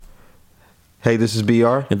Hey, this is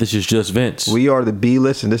BR. And this is just Vince. We are the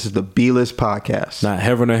B-List, and this is the B-List Podcast. Not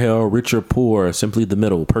heaven or hell, rich or poor, simply the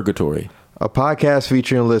middle, purgatory. A podcast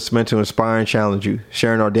featuring lists meant to inspire and challenge you,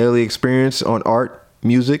 sharing our daily experience on art,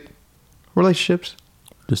 music, relationships.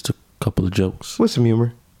 Just a couple of jokes. With some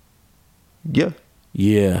humor. Yeah.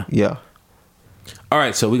 Yeah. All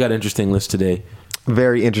right, so we got an interesting list today.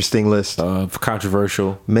 Very interesting list.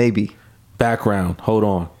 Controversial. Maybe. Background. Hold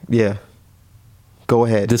on. Yeah. Go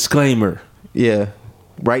ahead. Disclaimer. Yeah.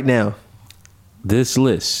 Right now. This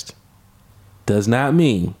list does not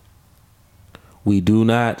mean we do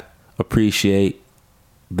not appreciate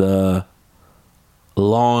the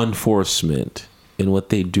law enforcement and what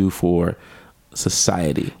they do for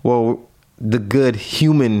society. Well, the good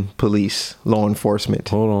human police, law enforcement.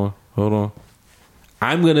 Hold on.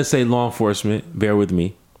 I'm going to say law enforcement. Bear with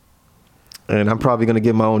me. And I'm probably going to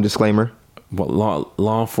give my own disclaimer. But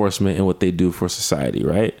law enforcement and what they do for society,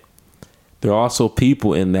 right? There are also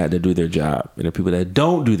people in that do their job. And there are people that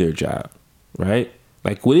don't do their job, right?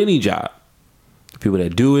 Like with any job. People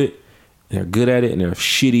that do it, and they're good at it, and they're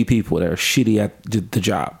shitty people that are shitty at the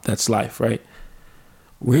job. That's life, right?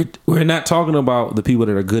 We're not talking about the people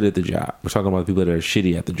that are good at the job. We're talking about the people that are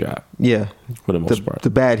shitty at the job. Yeah. For the most part. The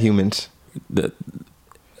bad humans.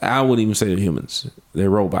 I wouldn't even say they're humans. They're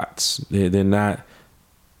robots. They're not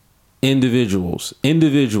individuals,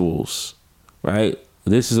 right?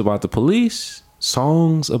 This is about the police.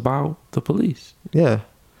 Songs about the police. Yeah.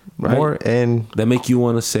 Right? More and that make you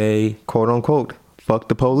want to say, quote unquote, fuck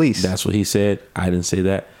the police. That's what he said. I didn't say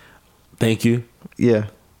that. Thank you. Yeah.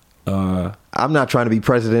 I'm not trying to be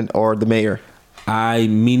president or the mayor.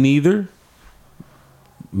 Me neither.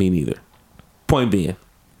 Point being,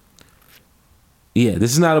 yeah,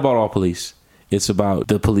 this is not about all police. It's about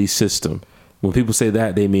the police system. When people say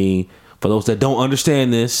that, they mean, for those that don't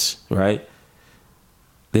understand this, right?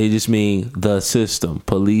 They just mean the system,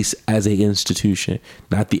 police as a institution,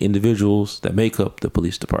 not the individuals that make up the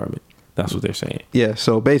police department. That's what they're saying. Yeah,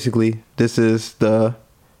 so basically, this is the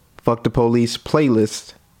Fuck the Police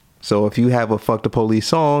playlist. So if you have a Fuck the Police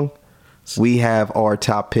song, we have our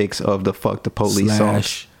top picks of the Fuck the Police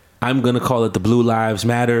songs. I'm going to call it the Blue Lives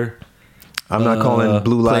Matter. I'm not calling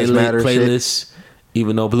Blue Lives Matter playlist, shit.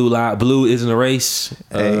 Even though blue isn't a race.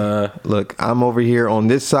 Hey, look, I'm over here on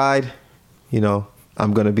this side. You know,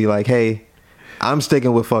 I'm going to be like, hey, I'm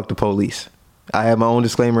sticking with Fuck the Police. I have my own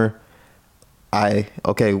disclaimer.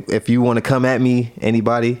 If you want to come at me,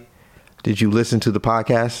 anybody, did you listen to the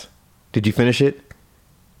podcast? Did you finish it?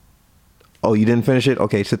 Oh, you didn't finish it?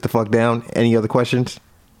 Okay, sit the fuck down. Any other questions?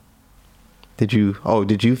 Did you finish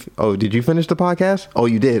the podcast? Oh,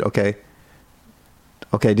 you did. Okay,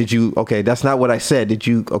 that's not what I said. Did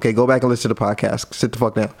you? Okay, go back and listen to the podcast. Sit the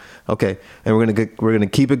fuck down. Okay, and we're gonna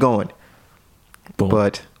keep it going. Boom.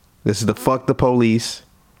 But this is the Fuck the Police,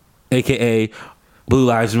 aka Blue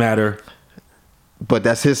Lives Matter. But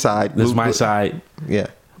that's his side. This is my side. Yeah.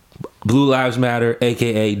 Blue Lives Matter,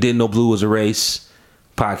 aka Didn't Know Blue Was a Race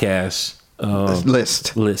podcast.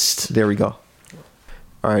 List. There we go.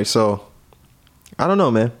 All right, so I don't know,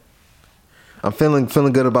 man. I'm feeling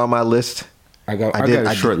good about my list. I got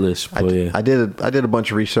a short list. I did a bunch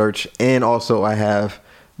of research, and also I have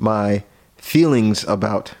my feelings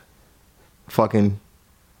about fucking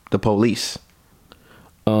the police.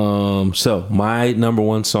 So my number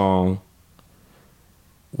one song.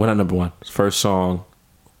 Well, not number one. First song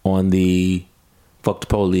on the Fuck the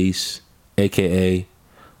Police, aka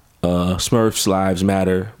Smurfs Lives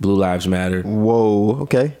Matter, Blue Lives Matter. Whoa,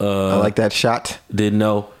 okay. I like that shot. Didn't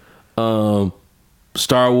know.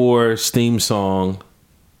 Star Wars theme song.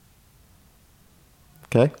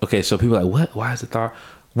 Okay, so people are like, what? Why is it Thor?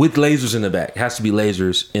 With lasers in the back. It has to be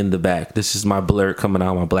lasers in the back. This is my blur coming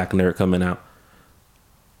out, my black nerd coming out.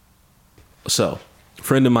 So, a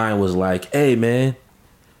friend of mine was like, hey, man,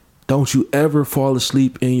 don't you ever fall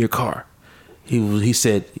asleep in your car. He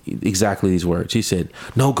said exactly these words. He said,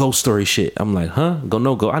 no ghost story shit. I'm like, huh?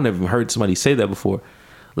 No go. I never even heard somebody say that before.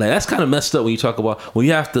 Like, that's kind of messed up when you talk about, when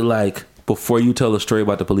you have to, like, before you tell a story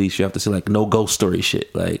about the police, you have to say, like, no ghost story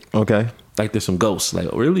shit. Like, okay. Like, there's some ghosts. Like,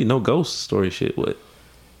 really? No ghost story shit? What?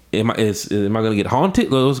 Am I going to get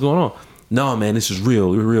haunted? Like, what's going on? No, man, this is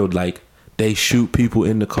real. It's real. Like, they shoot people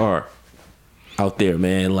in the car out there,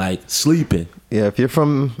 man, like, sleeping. Yeah, if you're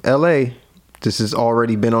from L.A., this has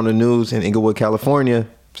already been on the news in Inglewood, California.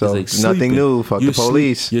 So like nothing new. Fuck the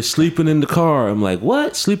police. You're sleeping in the car. I'm like,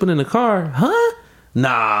 what? Sleeping in the car? Huh?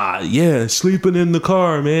 Nah, yeah, sleeping in the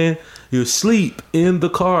car, man. You're asleep in the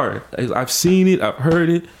car. I've seen it. I've heard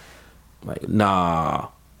it. I'm like, nah.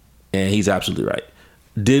 And he's absolutely right.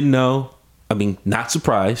 Didn't know. I mean, not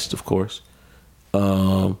surprised, of course.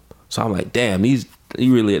 So I'm like, damn, they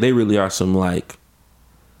really are some like,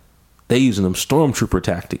 they using them stormtrooper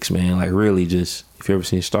tactics, man. Like really just, if you ever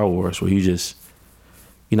seen Star Wars, where you're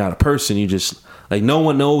not a person, you just, like no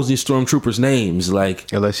one knows these stormtroopers' names.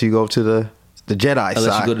 Like unless you go to the Jedi side.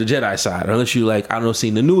 Unless you go to the Jedi side. Or unless you like, I don't know,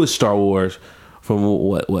 seen the newest Star Wars from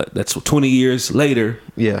what that's 20 years later.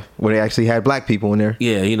 Yeah, where they actually had black people in there.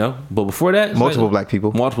 Yeah, you know. But before that, multiple black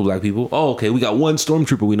people. Oh, okay, we got one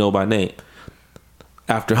stormtrooper we know by name.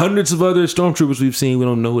 After hundreds of other stormtroopers we've seen, we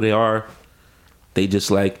don't know who they are. They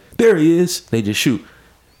just like, there he is. They just shoot.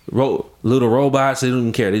 Little robots, they don't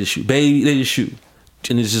even care. They just shoot. Baby, they just shoot.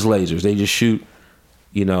 And it's just lasers. They just shoot,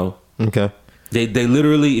 you know. Okay. They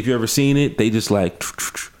literally, if you ever seen it, they just like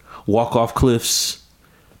walk off cliffs.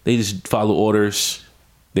 They just follow orders.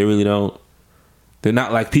 They really don't. They're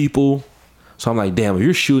not like people. So I'm like, damn, if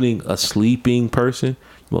you're shooting a sleeping person,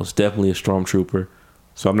 you're most definitely a stormtrooper.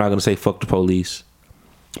 So I'm not going to say fuck the police.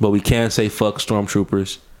 But we can say fuck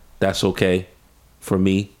stormtroopers. That's okay for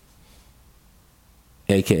me.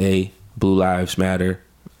 AKA Blue Lives Matter.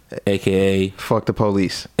 AKA fuck the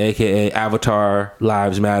police. AKA Avatar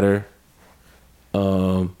Lives Matter.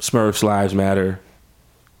 Smurfs Lives Matter.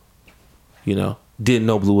 You know, didn't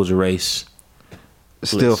know blue was a race.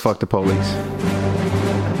 Still fuck the police.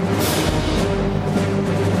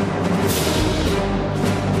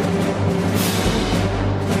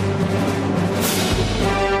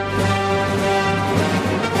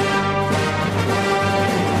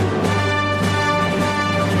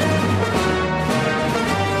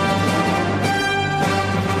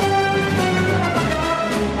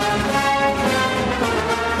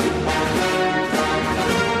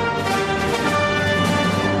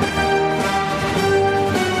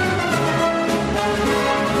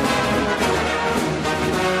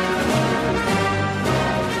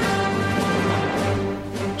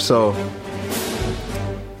 So,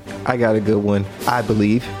 I got a good one, I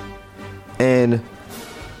believe. And,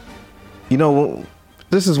 you know,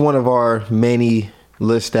 this is one of our many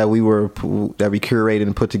lists that we curated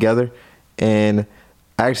and put together. And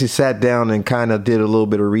I actually sat down and kind of did a little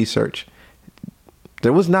bit of research.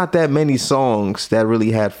 There was not that many songs that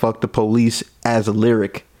really had "fuck the police" as a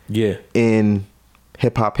lyric. Yeah. In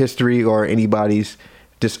hip hop history or anybody's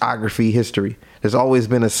discography history. There's always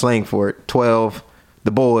been a slang for it. 12, the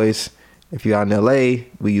boys. If you're out in LA,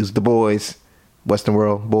 we use the boys. Western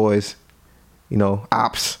world, boys. You know,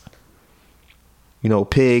 ops. You know,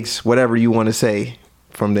 pigs, whatever you want to say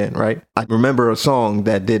from then, right? I remember a song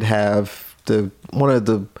that did have one of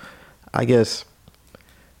the, I guess,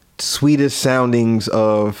 sweetest soundings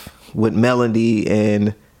with melody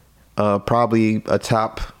and probably a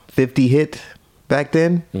top 50 hit back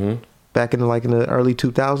then. Mm-hmm. Back in the early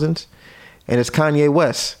 2000s. And it's Kanye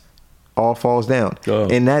West. All Falls Down. Oh.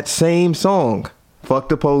 In that same song, fuck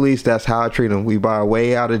the police, that's how I treat them. We buy our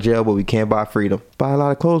way out of jail, but we can't buy freedom. Buy a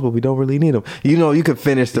lot of clothes, but we don't really need them. You know, you could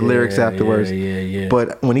finish the lyrics afterwards. Yeah.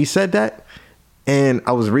 But when he said that, and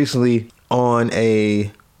I was recently on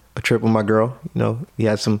a trip with my girl, you know,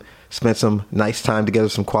 spent some nice time together,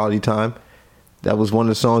 some quality time. That was one of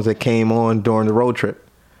the songs that came on during the road trip.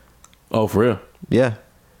 Oh, for real? Yeah.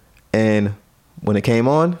 And when it came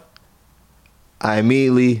on, I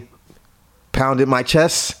immediately pounded my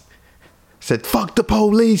chest, said, fuck the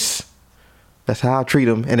police. That's how I treat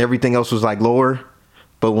them. And everything else was like lower.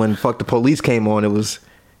 But when fuck the police came on, it was,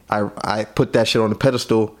 I put that shit on the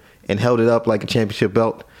pedestal and held it up like a championship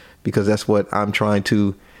belt, because that's what I'm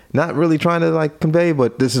not really trying to like convey,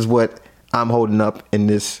 but this is what I'm holding up in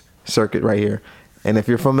this circuit right here. And if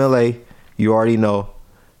you're from LA, you already know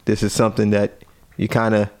this is something that you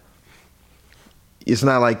kind of, it's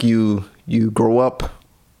not like you grow up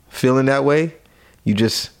feeling that way. You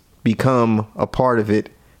just become a part of it,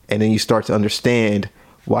 and then you start to understand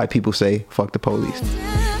why people say fuck the police.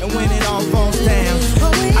 And when it all falls down,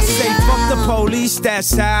 I say fuck the police,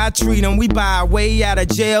 that's how I treat them. We buy our way out of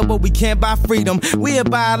jail, but we can't buy freedom. We'll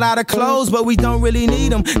buy a lot of clothes, but we don't really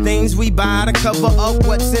need them. Things we buy to cover up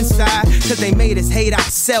what's inside, cause they made us hate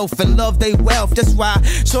ourselves and love their wealth. That's why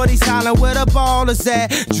shorty's hollering where the ballers at.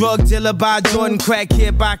 Drug dealer buy Jordan, crack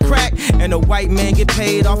kid buy crack, and the white man get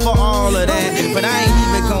paid off for all of that. But I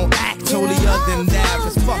ain't even gonna act totally other than that,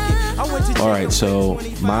 cause fuck it. I went to all right, so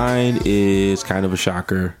mine is kind of a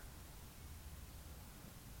shocker.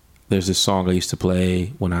 There's this song I used to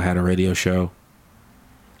play when I had a radio show.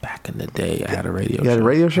 Back in the day, I had a radio show. You had a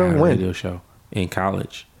radio show? I had a when? radio show in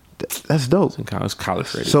college. That's dope. In college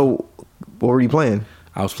radio. So, what were you playing?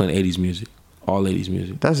 I was playing 80s music. All 80s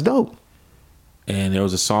music. That's dope. And there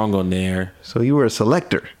was a song on there. So, you were a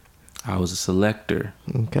selector. I was a selector.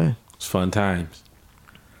 Okay. It was fun times.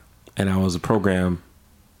 And I was a program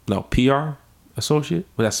No, PR associate.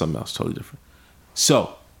 But that's something else, totally different.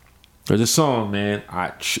 So there's a song, man.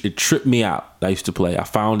 It tripped me out. I used to play. I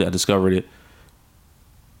found it. I discovered it,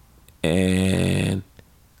 and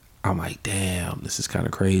I'm like, damn, this is kind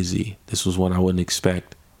of crazy. This was one I wouldn't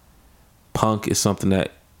expect. Punk is something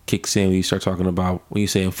that kicks in when you start talking about, when you're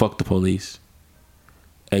saying fuck the police,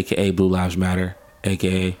 aka Blue Lives Matter,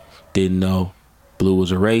 aka didn't know blue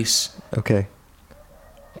was a race. Okay.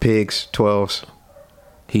 Pigs, 12s.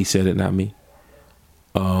 He said it, not me.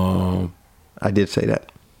 I did say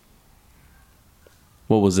that.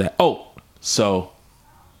 What was that? Oh, so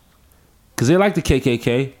because they like the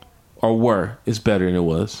KKK, or were. It's better than it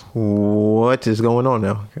was. What is going on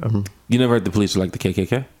now? You never heard the police were like the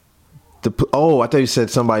KKK? I thought you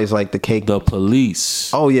said somebody's like the cake. The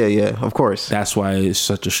police. Oh, yeah, of course. That's why it's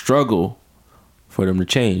such a struggle for them to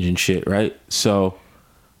change and shit, right? So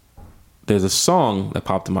there's a song that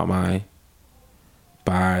popped in my mind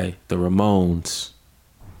by the Ramones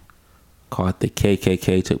called "The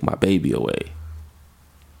KKK Took My Baby Away."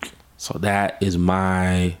 So that is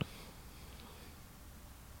my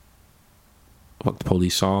fuck the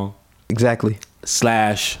police song. Exactly.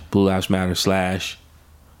 / Blue Lives Matter /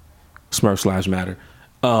 Smurfs Lives Matter.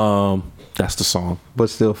 That's the song. But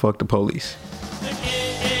still, fuck the police.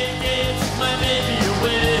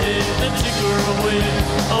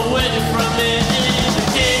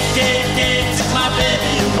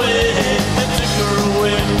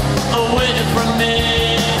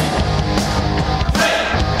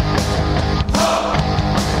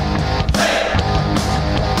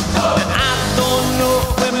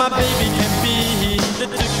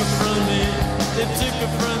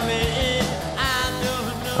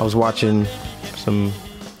 I was watching some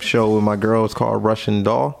show with my girl. It's called Russian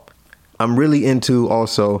Doll. I'm really into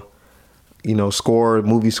also,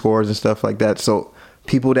 movie scores and stuff like that. So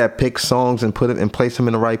people that pick songs and put them and place them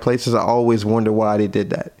in the right places, I always wonder why they did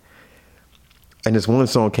that. And this one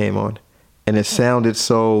song came on, and it sounded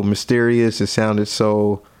so mysterious. It sounded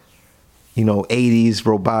so, 80s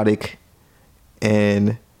robotic,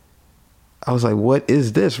 and I was like, what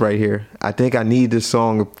is this right here? I think I need this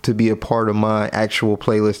song to be a part of my actual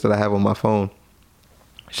playlist that I have on my phone.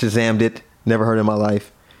 Shazammed it, never heard it in my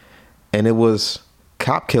life. And it was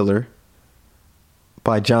Cop Killer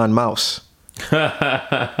by John Mouse.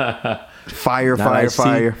 Fire.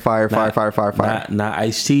 Not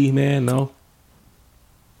Ice-T, man, no.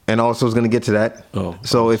 And also I was going to get to that.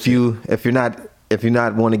 So if you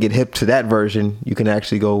not want to get hip to that version, you can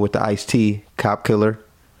actually go with the Ice-T Cop Killer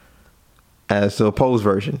as the opposed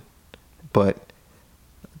version, but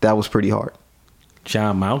that was pretty hard.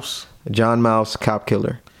 John Mouse, Cop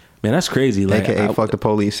Killer. Man, that's crazy. Like, AKA fuck the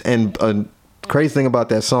police. And crazy thing about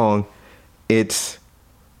that song,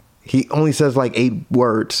 he only says like 8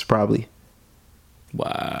 words probably.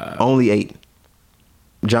 Wow. Only 8.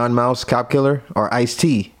 John Mouse, Cop Killer, or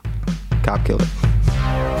Ice-T, Cop Killer.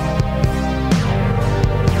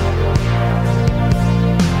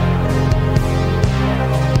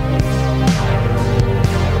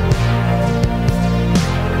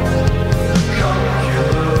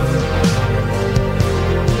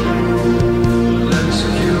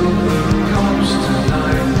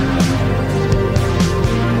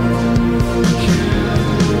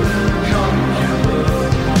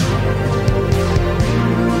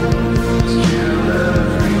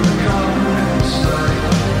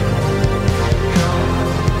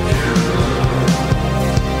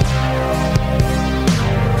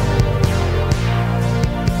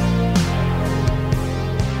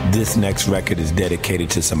 This next record is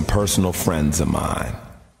dedicated to some personal friends of mine,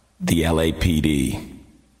 the LAPD.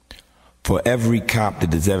 For every cop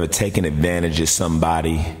that has ever taken advantage of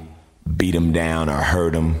somebody, beat them down or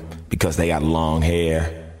hurt them because they got long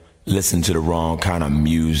hair, listened to the wrong kind of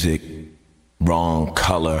music, wrong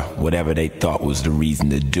color, whatever they thought was the reason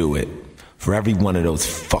to do it. For every one of those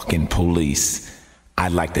fucking police,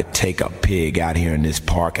 I'd like to take a pig out here in this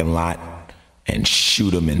parking lot and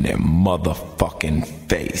shoot them in their motherfucking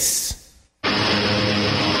face.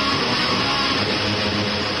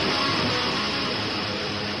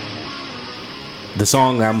 The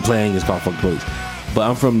song that I'm playing is called Fuck the Police. But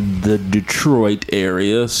I'm from the Detroit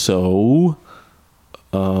area, so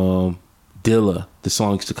Dilla, the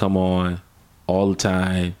song used to come on all the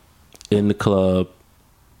time in the club.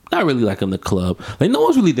 Not really like in the club. Like no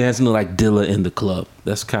one's really dancing to like Dilla in the club.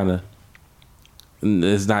 That's kind of,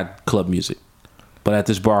 it's not club music. But at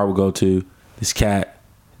this bar we go to, this cat,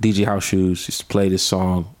 DJ House Shoes, used to play this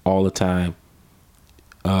song all the time.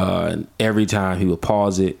 And every time he would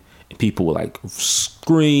pause it, and people would like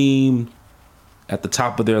scream at the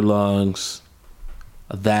top of their lungs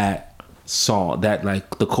that song, that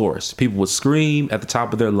like the chorus. People would scream at the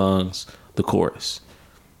top of their lungs the chorus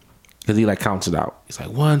because he like counts it out. He's like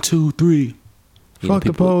 1, 2, 3. Fuck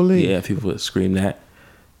the police. Yeah, people would scream that,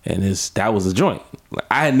 and that was the joint. Like,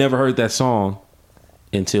 I had never heard that song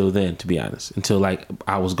until then, to be honest. Until like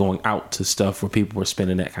I was going out to stuff where people were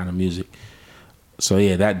spinning that kind of music. So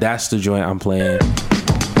yeah, that's the joint I'm playing.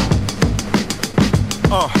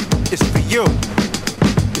 It's for you.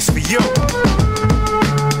 It's for you.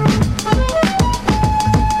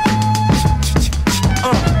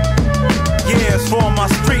 Yeah, it's for all my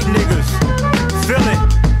street niggas. Feel it.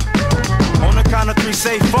 On the count of 3,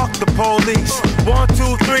 say fuck the police. 1,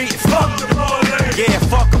 2, 3, fuck the police. Yeah,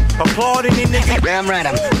 fuck them. Applaud any nigga. Damn right.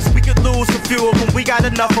 We could lose a few of them. We got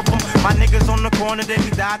enough of them. My niggas on the corner, they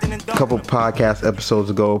be dodging and ducking. A couple podcast episodes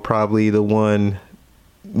ago, probably the one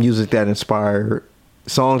music that inspired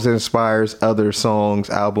songs that inspires other songs,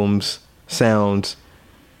 albums, sounds.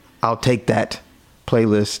 I'll take that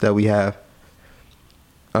playlist that we have.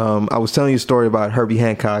 I was telling you a story about Herbie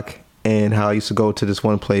Hancock and how I used to go to this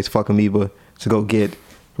one place, Fuck Amoeba, to go get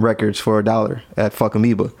records for $1 at Fuck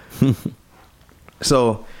Amoeba.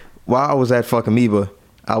 So while I was at Fuck Amoeba,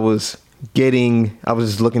 I was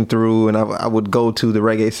just looking through, and I would go to the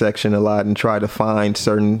reggae section a lot and try to find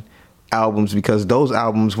certain albums, because those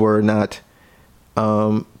albums were not,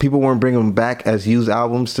 people weren't bringing them back as used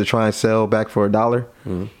albums to try and sell back for $1.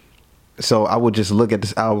 Mm-hmm. So I would just look at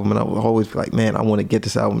this album and I would always be like, man, I want to get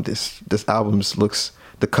this album. This album looks,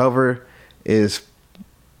 the cover is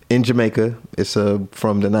in Jamaica. It's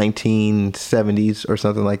from the 1970s or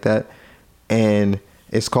something like that. And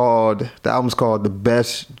the album's called The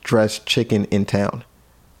Best Dressed Chicken in Town.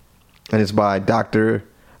 And it's by Dr.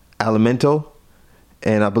 Alimento.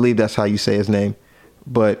 And I believe that's how you say his name.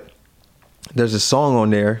 But there's a song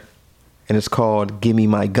on there and it's called Gimme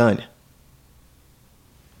My Gun.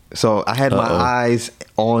 So I had my eyes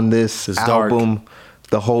on this album dark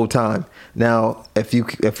the whole time. Now, if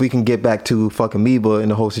we can get back to Fuck Amoeba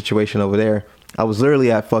and the whole situation over there, I was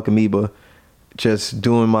literally at Fuck Amoeba just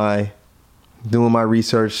doing my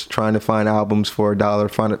research, trying to find albums for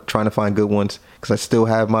 $1, trying to find good ones, because I still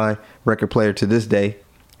have my record player to this day.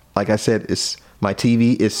 Like I said, my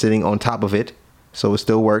TV is sitting on top of it, so it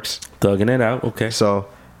still works. Thugging it out, okay. So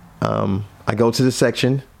I go to the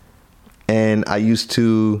section, and I used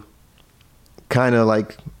to kind of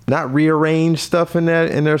like not rearrange stuff in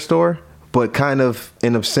their store, but kind of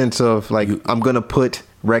in a sense of like, I'm going to put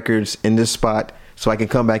records in this spot so I can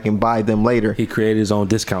come back and buy them later. He created his own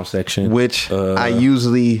discount section, which what I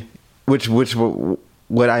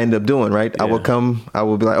end up doing, right? Yeah. I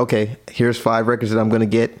will be like, okay, here's 5 records that I'm going to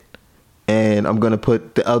get, and I'm going to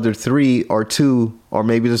put the other 3 or 2 or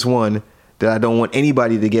maybe just 1 that I don't want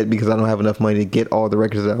anybody to get because I don't have enough money to get all the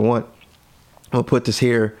records that I want. I'll put this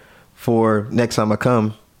here for next time I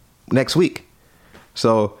come next week.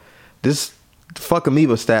 So this Fuck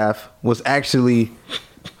Amoeba staff was actually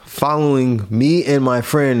following me and my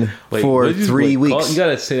friend for 3 weeks. You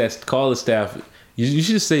gotta say that. Call the staff. You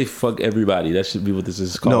should say fuck everybody. That should be what this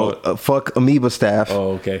is called. No, Fuck Amoeba staff.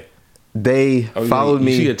 Oh, okay. They followed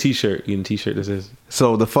me. You should get a t-shirt. You get a t-shirt that says.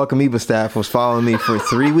 So the Fuck Amoeba staff was following me for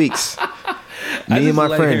 3 weeks. Me and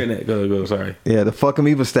my friend. Go. Sorry. Yeah, the Fuck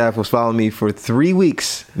Amoeba staff was following me for 3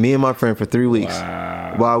 weeks. Me and my friend for 3 weeks.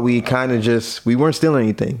 Wow. While we kind of we weren't stealing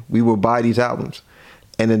anything. We would buy these albums.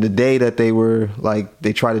 And then the day that they were like,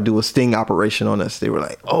 they tried to do a sting operation on us. They were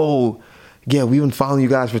like, oh, yeah, we've been following you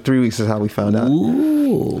guys for 3 weeks. Is how we found out.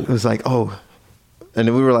 Ooh. It was like, oh. And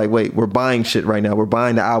then we were like, wait, we're buying shit right now. We're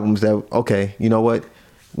buying the albums that, okay, you know what?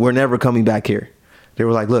 We're never coming back here. They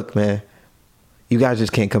were like, look, man, you guys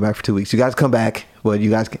just can't come back for 2 weeks. You guys come back, but you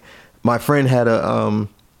guys can. My friend had a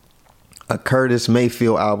Curtis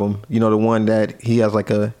Mayfield album. You know, the one that he has like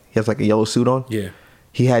a yellow suit on? Yeah.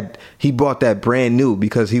 He bought that brand new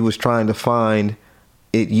because he was trying to find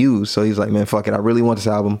it used. So he's like, man, fuck it. I really want this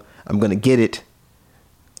album. I'm going to get it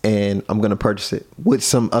and I'm going to purchase it with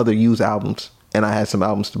some other used albums. And I had some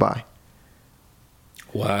albums to buy.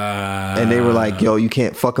 Wow. And they were like, yo, you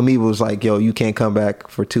can't. Fuck Amoeba was like, yo, you can't come back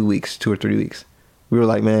for 2 weeks, 2 or 3 weeks. We were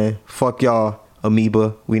like, man, fuck y'all,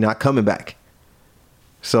 Amoeba. We not coming back.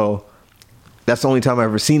 So that's the only time I've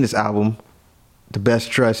ever seen this album, The Best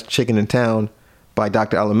Dressed Chicken in Town by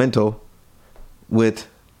Dr. Alimento, with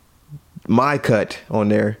my cut on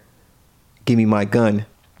there, Gimme My Gun.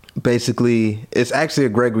 Basically, it's actually a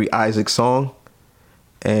Gregory Isaacs song,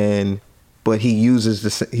 but he uses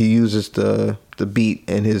the beat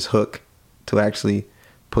and his hook to actually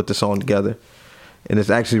put the song together. And it's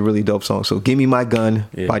actually a really dope song. So Gimme My Gun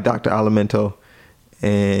by Dr. Alimento,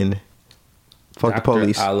 and fuck the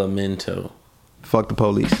police. Alimento. Fuck the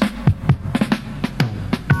police.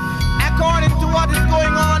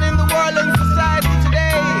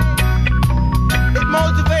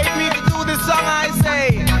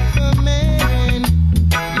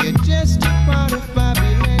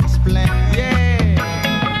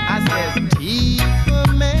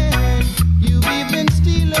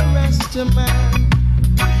 a man.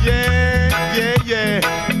 Yeah.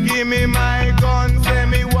 Give me my gun, say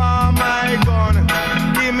me want my gun.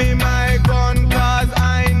 Give me my gun, cause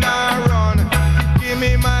I not run. Give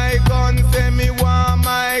me my gun, say me want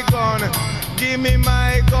my gun. Give me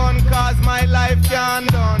my gun, cause my life can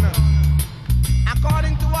done.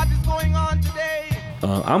 According to what is going on today.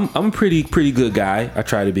 I'm a pretty good guy. I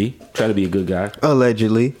try to be a good guy.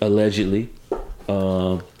 Allegedly.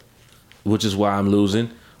 Which is why I'm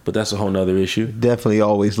losing, but that's a whole nother issue. Definitely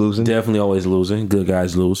always losing. Definitely always losing. Good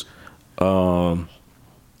guys lose.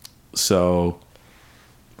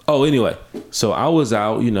 Anyway, so I was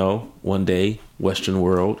out, one day, Western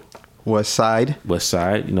World, West Side,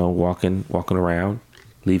 walking around,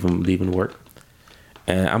 leaving work,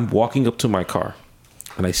 and I'm walking up to my car,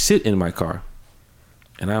 and I sit in my car,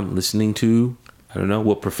 and I'm listening to, I don't know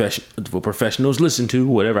what professionals listen to,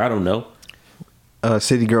 whatever, I don't know.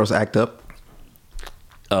 City Girls Act Up.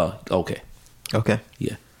 Okay.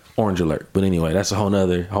 Yeah. Orange Alert. But anyway, that's a whole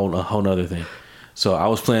nother thing. So I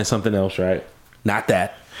was playing something else, right? Not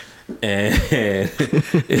that. And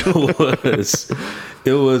it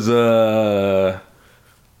was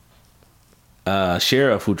a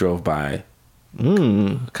sheriff who drove by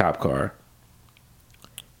a cop car.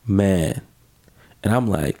 Man. And I'm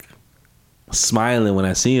like smiling when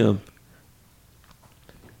I see him.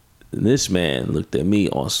 And this man looked at me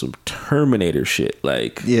on some Terminator shit.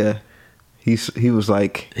 Like, yeah, he was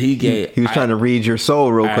like he was trying to read your soul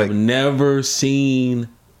real quick. I've never seen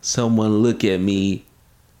someone look at me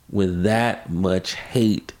with that much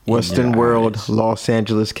hate. Western World, Los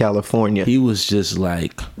Angeles, California. He was just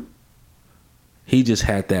like, he just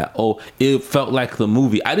had that. Oh, it felt like the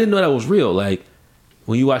movie. I didn't know that was real. Like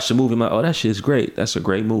when you watch the movie, I'm like, oh, that shit's great. That's a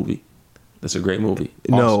great movie.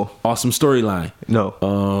 Awesome storyline.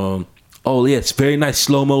 No. Oh yeah, it's very nice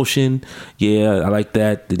slow motion. Yeah, I like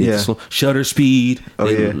that. They did the shutter speed. Oh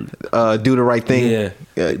yeah. Do the right thing.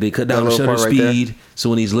 Yeah. They cut down the shutter speed. Right, so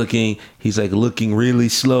when he's looking like looking really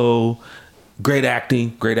slow. Great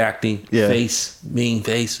acting. Yeah. Face, mean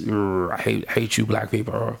face. I hate you, black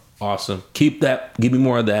people. Awesome. Keep that. Give me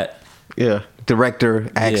more of that. Yeah.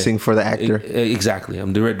 Director acting for the actor. Exactly.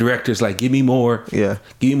 I'm director's like, give me more. Yeah.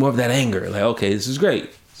 Give me more of that anger. Like, okay, this is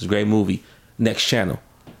great. This is a great movie. Next channel.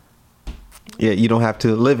 Yeah, you don't have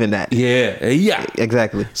to live in that. Yeah.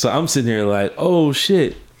 Exactly. So I'm sitting here like, oh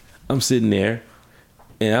shit. I'm sitting there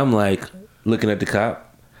and I'm like looking at the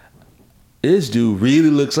cop. This dude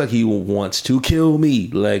really looks like he wants to kill me.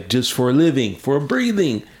 Like just for a living, for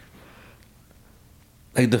breathing.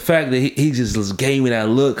 Like the fact that he just gave me that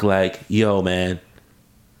look like, yo, man,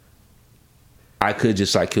 I could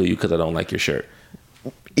just like kill you because I don't like your shirt.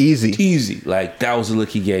 Easy. Like that was the look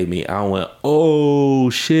he gave me. I went, oh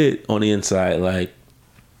shit, on the inside. Like,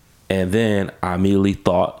 and then I immediately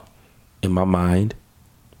thought in my mind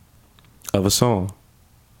of a song.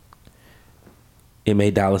 It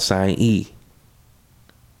made $E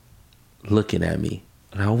looking at me.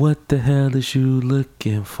 Now what the hell is you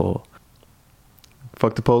looking for?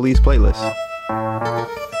 Fuck the Police playlist.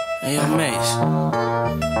 Hey, yo, Mace.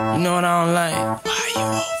 You know what I don't like? Why you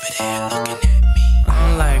over there looking at me? I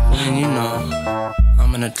don't like when,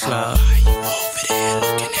 I'm in a club. Why you over there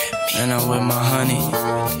looking at me? And I'm with my honey.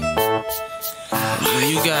 When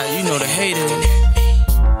you got, the haters.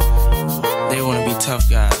 They want to be tough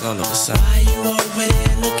guys all of a sudden. Why you over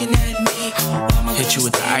there looking at me? Hit you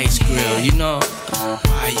with the ice grill, Why you over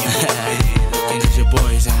there looking at your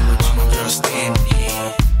boys and with you, girl standing here.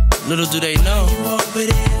 Little do they know, you over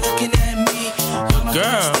there looking at me. Your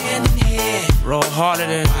girl standing here. Roll harder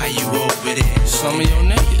than why you over there. Some of your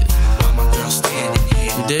niggas. Why my girl standing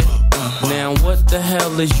here? You did? Now what the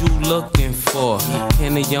hell is you looking for?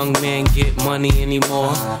 Can a young man get money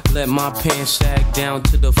anymore? Let my pants sag down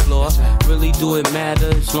to the floor. Really do it matter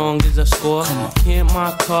as long as I score? Can't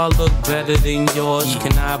my car look better than yours?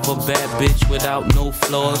 Can I have a bad bitch without no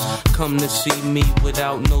flaws? Come to see me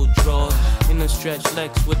without no drawers. In a stretch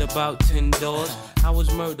Lex with about 10 doors. I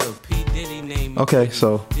was murdered. P. Diddy named me. Okay,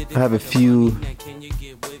 so I have a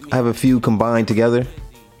few combined together,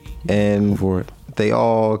 and they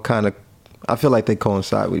all kind of, I feel like they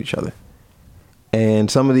coincide with each other.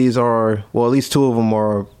 And some of these are, well, at least two of them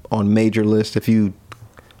are on major lists. If you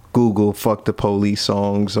Google Fuck the Police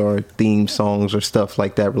songs or theme songs or stuff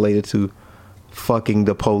like that related to fucking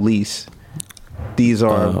the police, these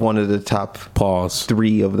are one of the top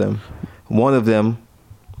three of them. One of them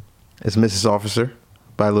is Mrs. Officer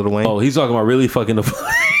by Lil Wayne. Oh, he's talking about really fucking the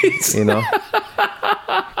police.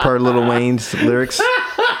 Per Lil Wayne's lyrics.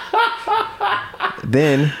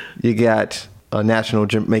 Then you got a national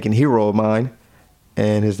Jamaican hero of mine,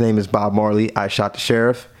 and his name is Bob Marley. I Shot the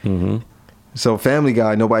Sheriff. Mm-hmm. So Family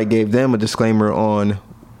Guy, nobody gave them a disclaimer on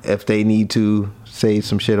if they need to say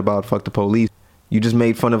some shit about fuck the police. You just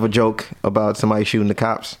made fun of a joke about somebody shooting the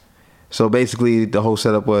cops. So basically, the whole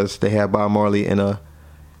setup was they had Bob Marley in an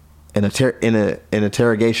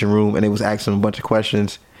interrogation room, and they was asking him a bunch of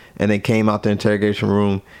questions, and they came out the interrogation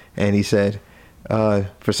room, and he said,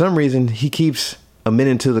 for some reason, he keeps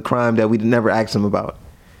admitting to the crime that we never asked him about.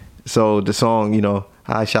 So the song, you know,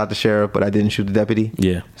 I shot the sheriff, but I didn't shoot the deputy.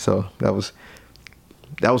 Yeah. So that was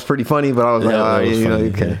pretty funny, but I was like,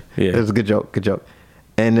 okay. Yeah. It was a good joke.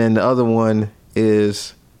 And then the other one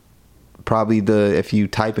is probably if you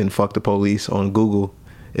type in fuck the police on Google,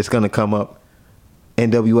 it's going to come up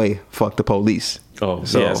NWA, fuck the police. Oh,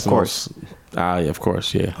 so yeah, of course. Yeah, of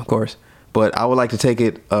course, yeah. Of course. But I would like to take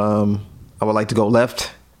it, I would like to go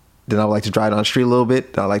left, then I would like to drive down the street a little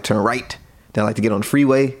bit, then I like to turn right, then I like to get on the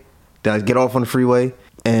freeway, then I get off on the freeway,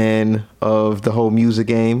 and of the whole music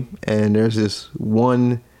game. And there's a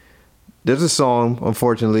song,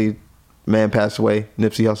 unfortunately, man passed away,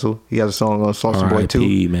 Nipsey Hussle. He has a song on Sauce and Boy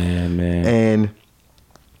 2. Man. And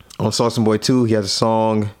on Sauce and Boy 2, he has a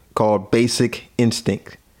song called Basic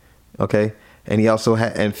Instinct. Okay? And he also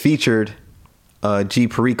featured G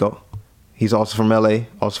Perico. He's also from LA,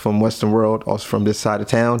 also from Western World, also from this side of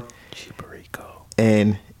town. G Perico.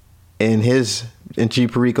 And in G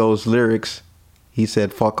Perico's lyrics, he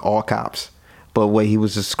said fuck all cops. But what he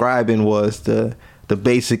was describing was the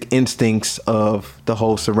basic instincts of the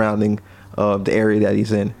whole surrounding of the area that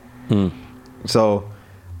he's in. So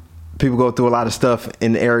people go through a lot of stuff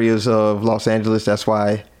in areas of Los Angeles. That's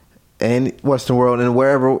why, and Western World, and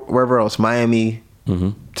wherever else, Miami,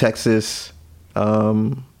 Texas,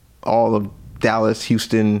 all of Dallas,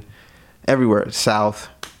 Houston, everywhere, South,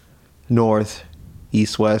 North,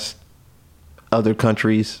 East, West, other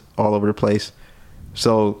countries, all over the place.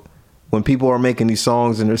 So when people are making these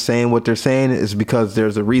songs and they're saying what they're saying, it's because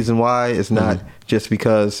there's a reason why. It's not just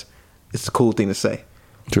because it's a cool thing to say.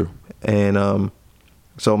 True. And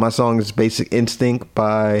so my song is Basic Instinct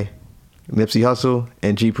by Nipsey Hussle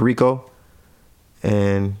and G Perico.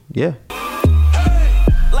 And yeah.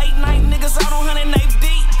 Late night niggas out on 100 names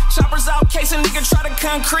deep. Choppers out case a nigga try to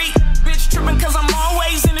concrete. Bitch tripping cause I'm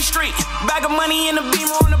always in the street. Bag of money in the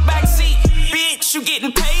Beamer on the backseat. Bitch, you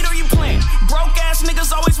getting paid or you playing? Broke ass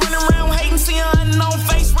niggas always running around hating. See an unknown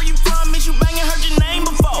face. Where you from? Is you banging? Heard your name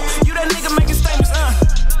before. You that nigga making statements,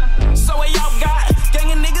 So what y'all got?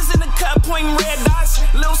 Gang of niggas in the cut pointing red dots.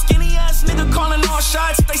 Little skinny ass nigga calling all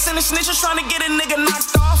shots. They sending snitches trying to get a nigga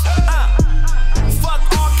knocked off. Fuck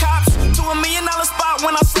all cops. To $1 million spot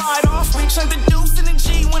when I slide off. Chunk the deuce in the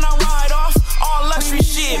G when I ride off. All luxury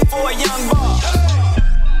shit for a young boy.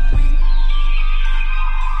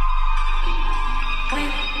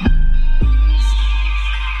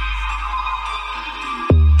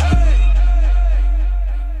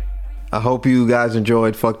 I hope you guys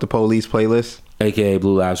enjoyed Fuck the Police playlist. AKA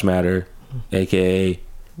Blue Lives Matter. AKA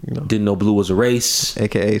Didn't Know Blue Was a Race.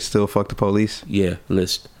 AKA Still Fuck the Police. Yeah,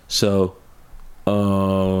 list. So,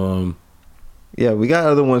 yeah, we got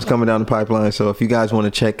other ones coming down the pipeline. So if you guys want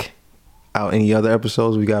to check out any other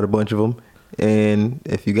episodes, we got a bunch of them. And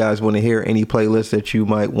if you guys want to hear any playlists that you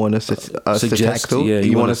might want us to tackle, yeah,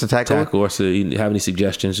 you want us to tackle, or so you have any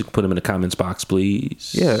suggestions, you can put them in the comments box,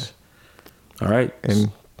 please. Yeah. All right.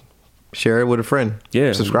 And share it with a friend.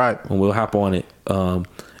 Yeah. Subscribe. And we'll hop on it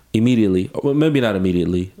immediately. Well, maybe not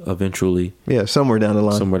immediately, eventually. Yeah, somewhere down the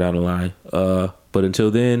line. But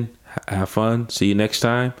until then, have fun. See you next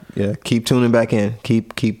time. Yeah, keep tuning back in.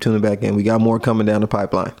 Keep tuning back in. We got more coming down the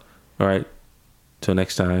pipeline. All right. Till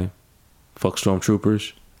next time. Fuck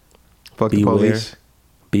stormtroopers. Fuck the police.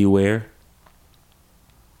 Beware.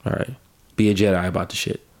 All right. Be a Jedi about the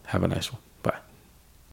shit. Have a nice one.